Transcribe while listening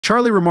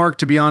Charlie remarked,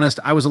 "To be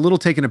honest, I was a little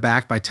taken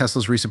aback by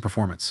Tesla's recent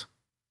performance."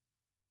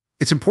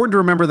 It's important to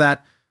remember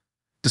that,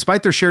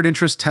 despite their shared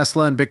interests,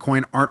 Tesla and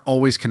Bitcoin aren't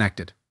always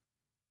connected.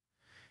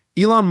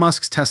 Elon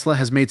Musk's Tesla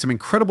has made some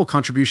incredible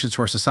contributions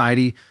to our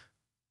society,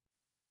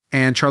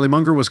 and Charlie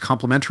Munger was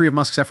complimentary of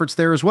Musk's efforts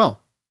there as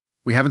well.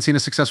 We haven't seen a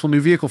successful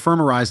new vehicle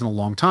firm arise in a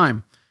long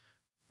time,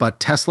 but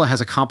Tesla has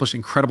accomplished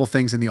incredible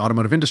things in the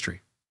automotive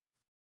industry.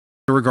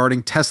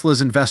 Regarding Tesla's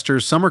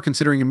investors, some are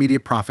considering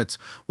immediate profits,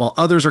 while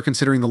others are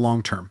considering the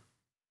long term.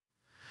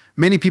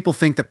 Many people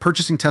think that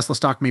purchasing Tesla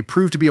stock may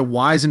prove to be a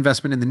wise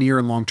investment in the near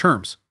and long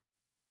terms.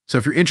 So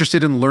if you're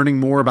interested in learning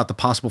more about the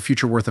possible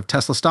future worth of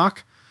Tesla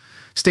stock,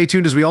 stay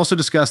tuned as we also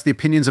discuss the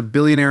opinions of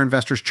billionaire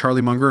investors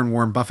Charlie Munger and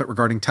Warren Buffett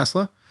regarding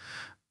Tesla.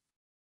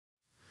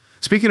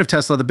 Speaking of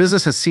Tesla, the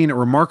business has seen a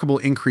remarkable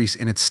increase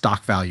in its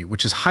stock value,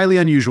 which is highly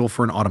unusual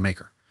for an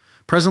automaker.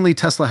 Presently,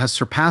 Tesla has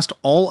surpassed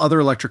all other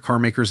electric car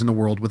makers in the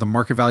world with a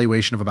market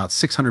valuation of about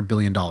 $600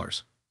 billion.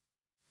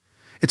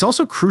 It's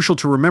also crucial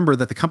to remember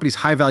that the company's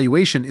high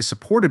valuation is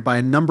supported by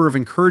a number of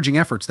encouraging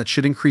efforts that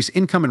should increase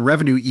income and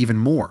revenue even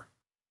more.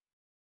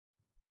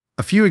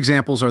 A few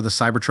examples are the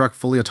Cybertruck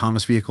fully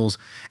autonomous vehicles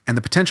and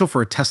the potential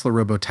for a Tesla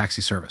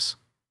robo-taxi service.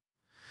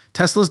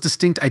 Tesla's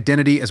distinct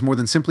identity as more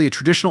than simply a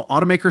traditional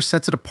automaker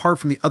sets it apart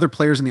from the other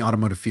players in the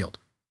automotive field.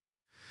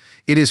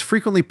 It is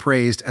frequently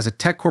praised as a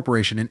tech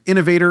corporation, an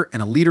innovator,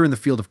 and a leader in the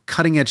field of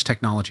cutting-edge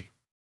technology.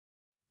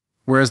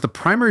 Whereas the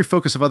primary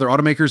focus of other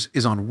automakers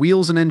is on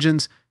wheels and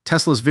engines,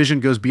 Tesla's vision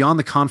goes beyond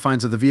the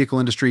confines of the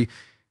vehicle industry.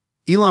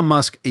 Elon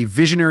Musk, a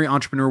visionary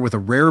entrepreneur with a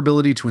rare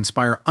ability to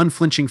inspire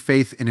unflinching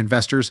faith in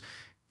investors,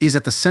 is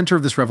at the center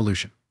of this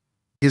revolution.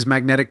 His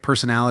magnetic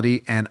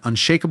personality and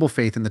unshakable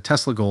faith in the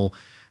Tesla goal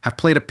have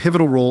played a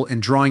pivotal role in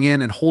drawing in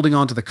and holding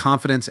on to the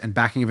confidence and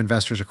backing of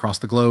investors across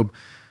the globe.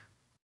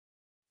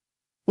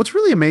 What's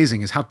really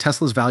amazing is how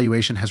Tesla's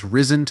valuation has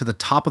risen to the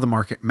top of the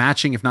market,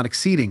 matching, if not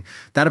exceeding,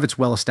 that of its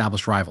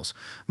well-established rivals.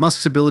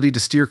 Musk's ability to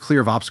steer clear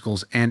of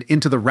obstacles and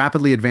into the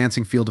rapidly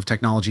advancing field of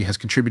technology has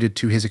contributed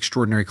to his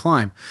extraordinary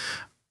climb.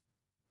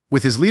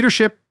 With his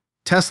leadership,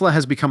 Tesla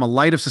has become a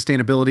light of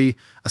sustainability,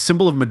 a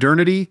symbol of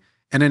modernity,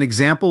 and an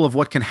example of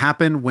what can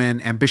happen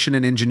when ambition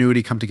and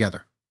ingenuity come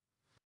together.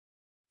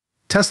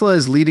 Tesla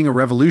is leading a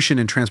revolution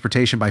in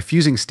transportation by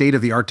fusing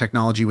state-of-the-art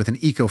technology with an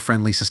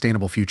eco-friendly,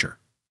 sustainable future.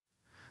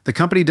 The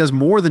company does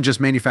more than just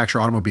manufacture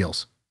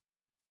automobiles.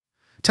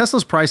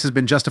 Tesla's price has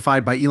been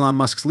justified by Elon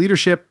Musk's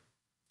leadership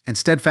and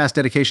steadfast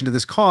dedication to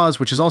this cause,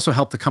 which has also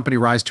helped the company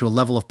rise to a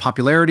level of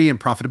popularity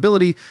and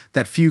profitability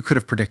that few could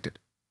have predicted.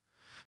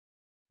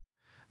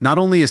 Not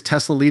only is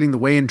Tesla leading the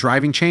way in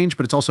driving change,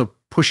 but it's also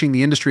pushing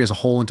the industry as a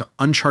whole into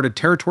uncharted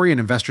territory, and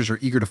investors are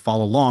eager to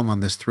follow along on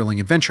this thrilling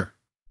adventure.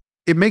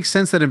 It makes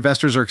sense that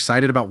investors are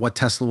excited about what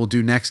Tesla will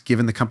do next,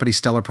 given the company's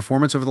stellar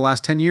performance over the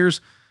last 10 years.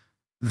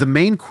 The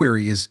main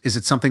query is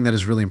it something that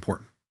is really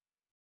important?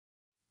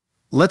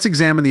 Let's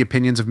examine the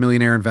opinions of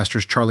millionaire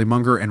investors Charlie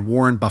Munger and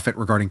Warren Buffett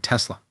regarding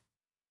Tesla.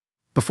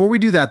 Before we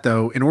do that,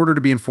 though, in order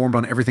to be informed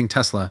on everything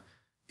Tesla,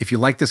 if you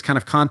like this kind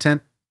of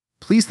content,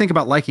 please think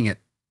about liking it,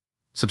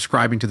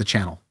 subscribing to the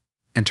channel,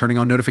 and turning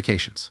on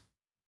notifications.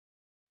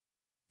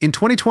 In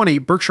 2020,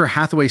 Berkshire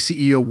Hathaway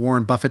CEO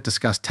Warren Buffett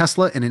discussed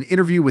Tesla in an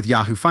interview with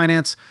Yahoo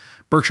Finance.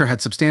 Berkshire had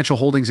substantial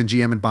holdings in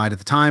GM and Byte at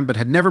the time, but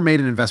had never made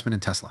an investment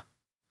in Tesla.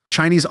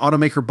 Chinese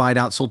automaker Byte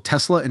outsold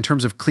Tesla in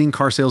terms of clean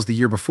car sales the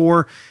year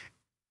before.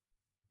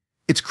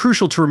 It's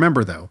crucial to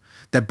remember, though,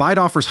 that Byte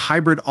offers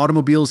hybrid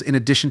automobiles in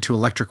addition to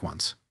electric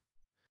ones.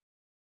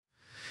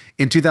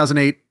 In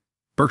 2008,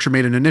 Berkshire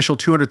made an initial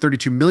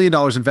 $232 million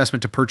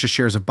investment to purchase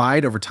shares of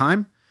Byte over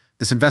time.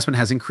 This investment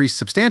has increased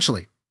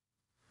substantially.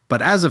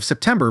 But as of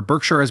September,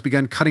 Berkshire has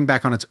begun cutting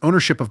back on its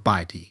ownership of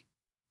Byte.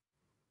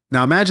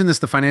 Now imagine this: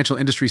 the financial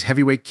industry's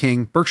heavyweight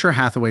king, Berkshire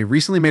Hathaway,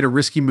 recently made a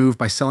risky move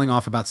by selling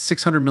off about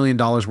 $600 million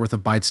worth of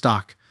Byte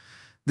stock.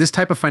 This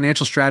type of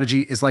financial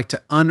strategy is like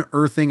to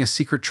unearthing a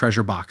secret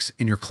treasure box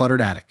in your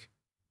cluttered attic.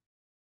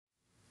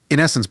 In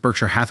essence,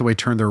 Berkshire Hathaway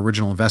turned their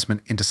original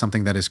investment into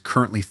something that is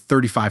currently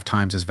 35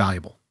 times as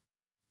valuable.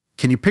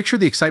 Can you picture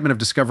the excitement of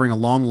discovering a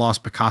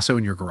long-lost Picasso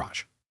in your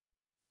garage?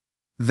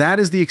 That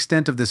is the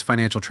extent of this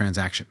financial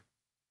transaction.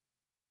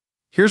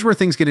 Here's where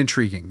things get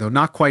intriguing, though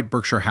not quite.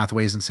 Berkshire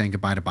Hathaway isn't saying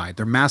goodbye to Byte.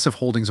 Their massive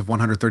holdings of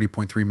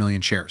 130.3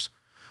 million shares,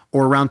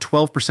 or around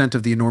 12%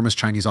 of the enormous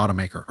Chinese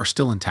automaker, are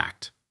still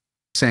intact.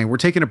 Saying, "We're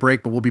taking a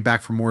break, but we'll be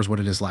back for more," is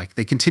what it is like.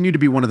 They continue to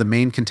be one of the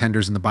main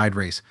contenders in the Byte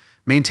race,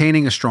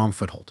 maintaining a strong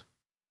foothold.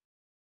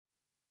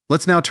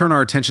 Let's now turn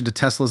our attention to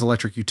Tesla's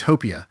electric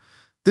utopia.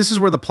 This is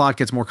where the plot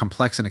gets more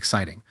complex and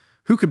exciting.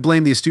 Who could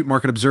blame the astute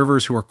market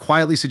observers who are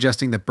quietly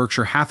suggesting that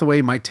Berkshire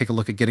Hathaway might take a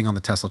look at getting on the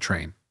Tesla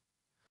train?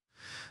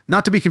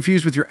 Not to be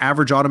confused with your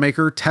average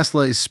automaker,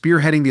 Tesla is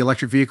spearheading the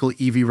electric vehicle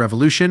EV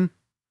revolution.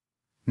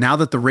 Now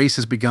that the race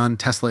has begun,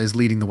 Tesla is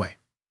leading the way.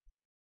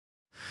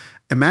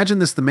 Imagine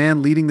this: the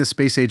man leading this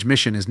space-age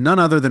mission is none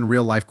other than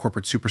real-life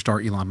corporate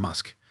superstar Elon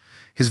Musk.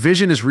 His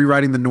vision is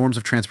rewriting the norms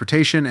of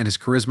transportation, and his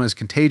charisma is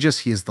contagious.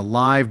 He is the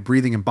live,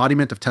 breathing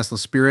embodiment of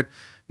Tesla's spirit,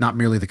 not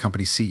merely the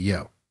company's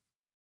CEO.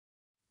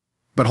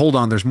 But hold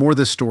on, there's more.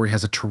 This story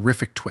has a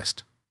terrific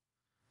twist.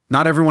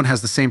 Not everyone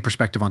has the same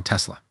perspective on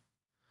Tesla.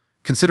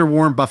 Consider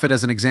Warren Buffett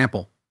as an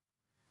example.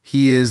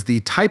 He is the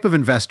type of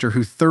investor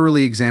who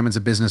thoroughly examines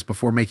a business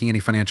before making any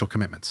financial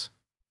commitments.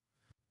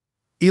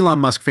 Elon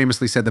Musk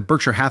famously said that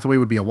Berkshire Hathaway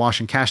would be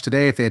awash in cash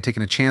today if they had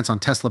taken a chance on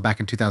Tesla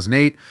back in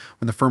 2008,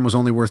 when the firm was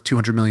only worth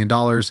 $200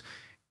 million.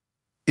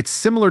 It's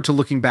similar to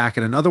looking back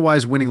at an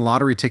otherwise winning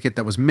lottery ticket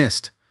that was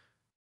missed.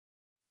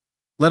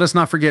 Let us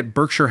not forget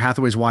Berkshire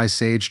Hathaway's wise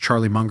sage,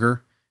 Charlie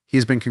Munger. He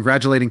has been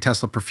congratulating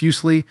Tesla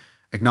profusely,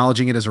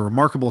 acknowledging it as a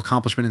remarkable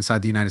accomplishment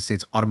inside the United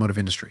States automotive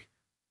industry.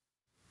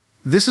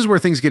 This is where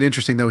things get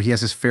interesting, though. He has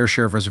his fair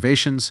share of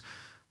reservations.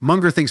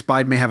 Munger thinks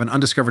Biden may have an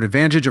undiscovered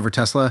advantage over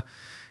Tesla.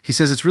 He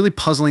says it's really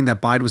puzzling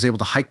that Biden was able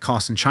to hike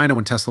costs in China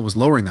when Tesla was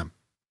lowering them.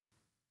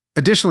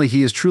 Additionally,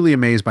 he is truly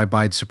amazed by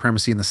Biden's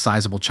supremacy in the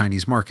sizable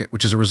Chinese market,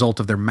 which is a result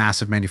of their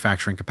massive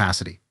manufacturing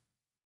capacity.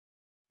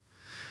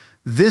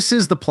 This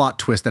is the plot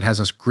twist that has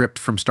us gripped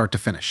from start to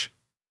finish.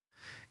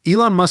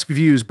 Elon Musk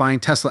views buying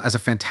Tesla as a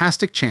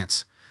fantastic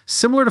chance,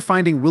 similar to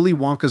finding Willy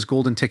Wonka's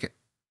golden ticket,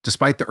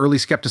 despite the early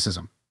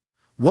skepticism.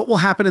 What will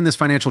happen in this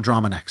financial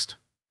drama next?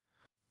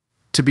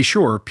 To be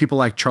sure, people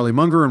like Charlie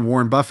Munger and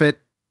Warren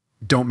Buffett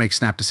don't make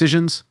snap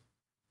decisions.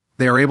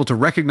 They are able to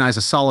recognize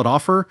a solid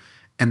offer,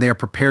 and they are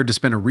prepared to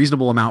spend a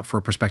reasonable amount for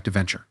a prospective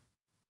venture.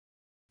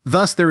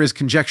 Thus, there is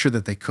conjecture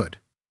that they could.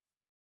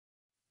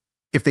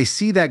 If they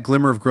see that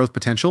glimmer of growth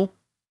potential,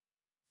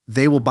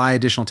 they will buy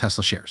additional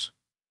Tesla shares.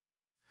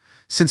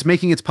 Since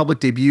making its public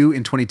debut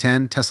in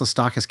 2010, Tesla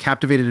stock has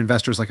captivated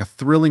investors like a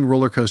thrilling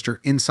roller coaster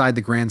inside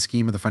the grand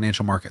scheme of the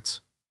financial markets.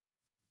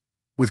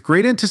 With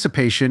great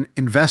anticipation,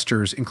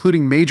 investors,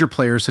 including major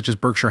players such as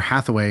Berkshire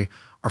Hathaway,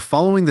 are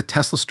following the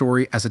Tesla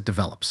story as it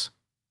develops.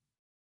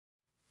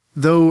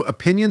 Though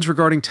opinions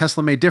regarding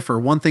Tesla may differ,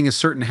 one thing is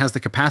certain: it has the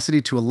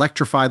capacity to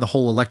electrify the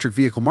whole electric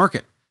vehicle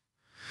market.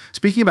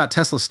 Speaking about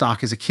Tesla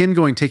stock is akin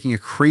going taking a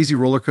crazy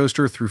roller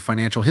coaster through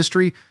financial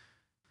history.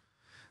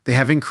 They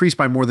have increased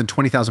by more than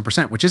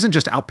 20,000%, which isn't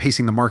just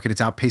outpacing the market,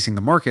 it's outpacing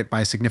the market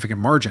by a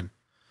significant margin.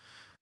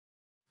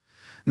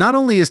 Not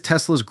only is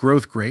Tesla's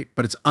growth great,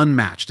 but it's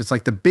unmatched. It's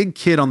like the big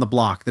kid on the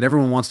block that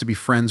everyone wants to be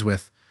friends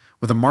with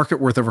a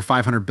market worth over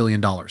 $500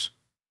 billion.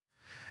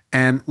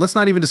 And let's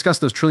not even discuss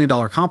those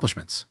trillion-dollar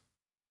accomplishments.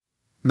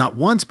 Not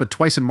once, but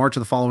twice in March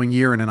of the following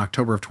year and in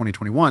October of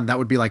 2021. That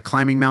would be like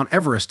climbing Mount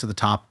Everest to the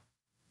top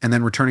and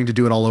then returning to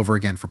do it all over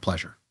again for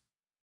pleasure.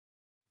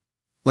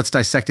 Let's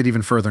dissect it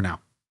even further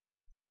now.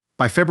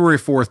 By February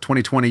 4th,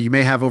 2020, you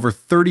may have over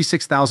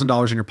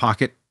 $36,000 in your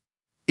pocket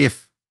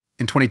if,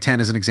 in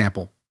 2010 as an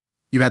example,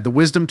 you had the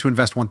wisdom to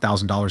invest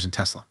 $1,000 in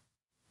Tesla.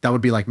 That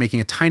would be like making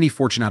a tiny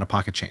fortune out of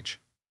pocket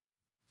change.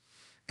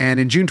 And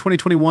in June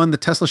 2021, the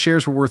Tesla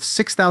shares were worth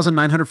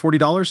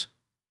 $6,940.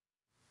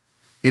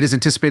 It is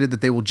anticipated that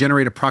they will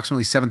generate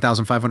approximately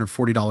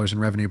 $7,540 in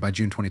revenue by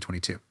June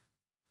 2022.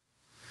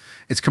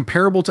 It's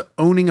comparable to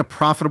owning a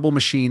profitable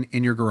machine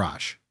in your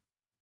garage.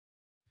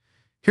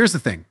 Here's the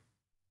thing.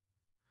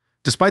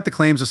 Despite the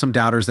claims of some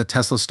doubters that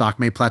Tesla's stock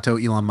may plateau,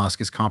 Elon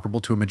Musk is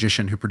comparable to a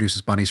magician who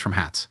produces bunnies from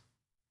hats.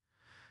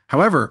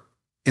 However,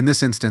 in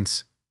this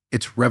instance,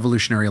 it's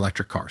revolutionary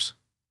electric cars.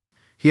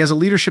 He has a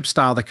leadership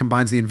style that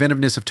combines the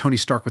inventiveness of Tony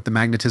Stark with the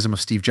magnetism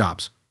of Steve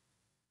Jobs.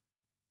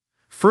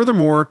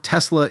 Furthermore,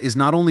 Tesla is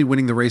not only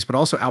winning the race, but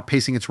also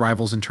outpacing its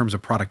rivals in terms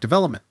of product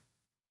development.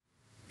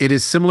 It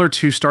is similar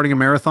to starting a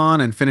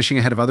marathon and finishing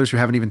ahead of others who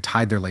haven't even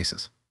tied their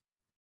laces.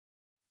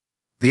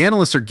 The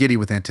analysts are giddy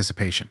with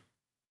anticipation,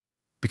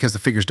 because the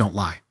figures don't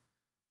lie.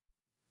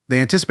 They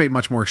anticipate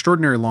much more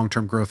extraordinary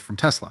long-term growth from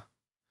Tesla.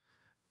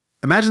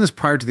 Imagine this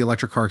prior to the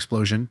electric car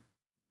explosion.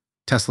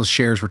 Tesla's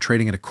shares were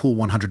trading at a cool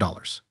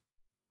 $100.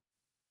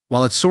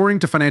 While it's soaring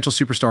to financial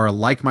superstar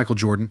like Michael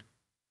Jordan,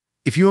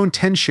 if you own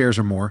 10 shares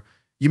or more,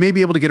 you may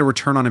be able to get a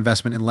return on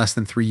investment in less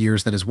than 3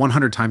 years that is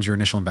 100 times your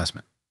initial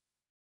investment.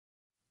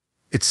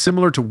 It's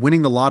similar to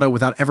winning the lotto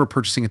without ever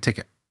purchasing a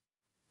ticket.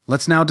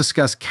 Let's now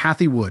discuss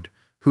Cathie Wood,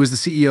 who is the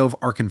CEO of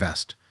ARK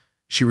Invest.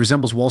 She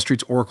resembles Wall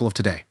Street's Oracle of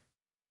today.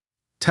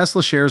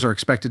 Tesla shares are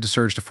expected to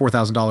surge to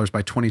 $4,000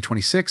 by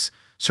 2026,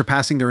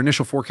 surpassing their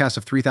initial forecast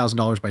of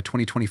 $3,000 by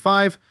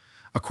 2025,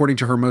 according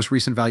to her most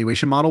recent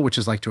valuation model, which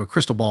is like to a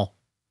crystal ball.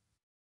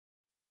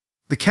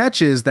 The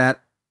catch is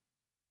that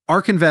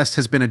ARK Invest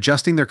has been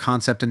adjusting their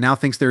concept and now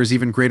thinks there is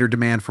even greater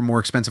demand for more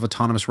expensive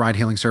autonomous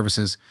ride-hailing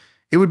services.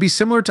 It would be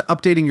similar to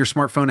updating your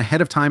smartphone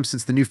ahead of time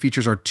since the new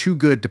features are too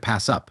good to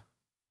pass up.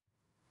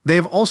 They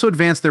have also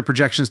advanced their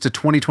projections to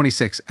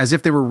 2026 as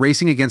if they were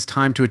racing against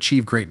time to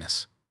achieve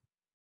greatness.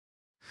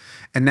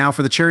 And now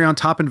for the cherry on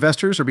top,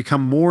 investors are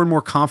become more and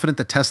more confident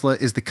that Tesla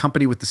is the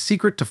company with the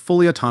secret to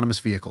fully autonomous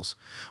vehicles.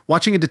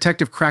 Watching a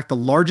detective crack the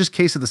largest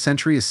case of the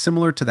century is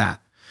similar to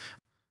that.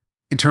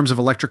 In terms of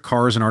electric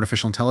cars and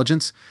artificial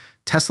intelligence,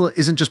 Tesla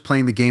isn't just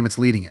playing the game, it's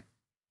leading it.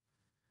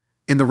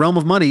 In the realm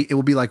of money, it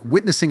will be like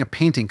witnessing a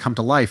painting come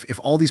to life if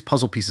all these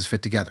puzzle pieces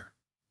fit together.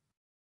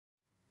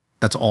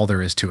 That's all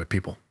there is to it,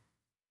 people.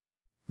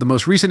 The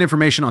most recent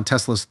information on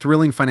Tesla's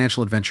thrilling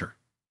financial adventure.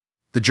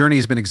 The journey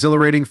has been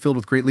exhilarating, filled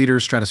with great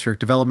leaders, stratospheric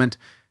development,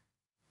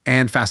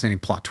 and fascinating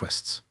plot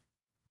twists.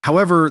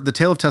 However, the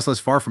tale of Tesla is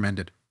far from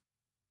ended.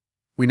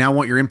 We now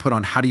want your input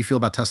on how do you feel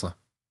about Tesla?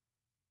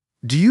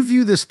 Do you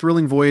view this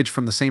thrilling voyage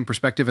from the same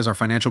perspective as our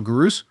financial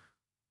gurus?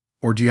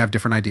 Or do you have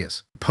different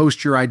ideas?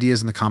 Post your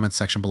ideas in the comments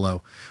section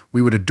below.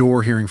 We would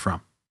adore hearing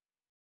from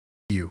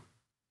you.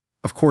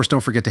 Of course,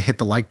 don't forget to hit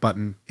the like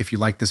button if you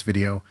like this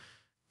video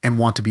and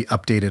want to be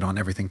updated on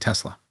everything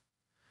Tesla.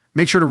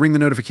 Make sure to ring the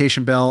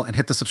notification bell and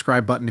hit the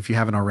subscribe button if you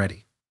haven't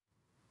already.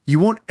 You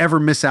won't ever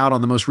miss out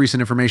on the most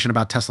recent information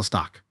about Tesla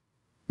stock,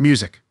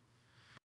 music,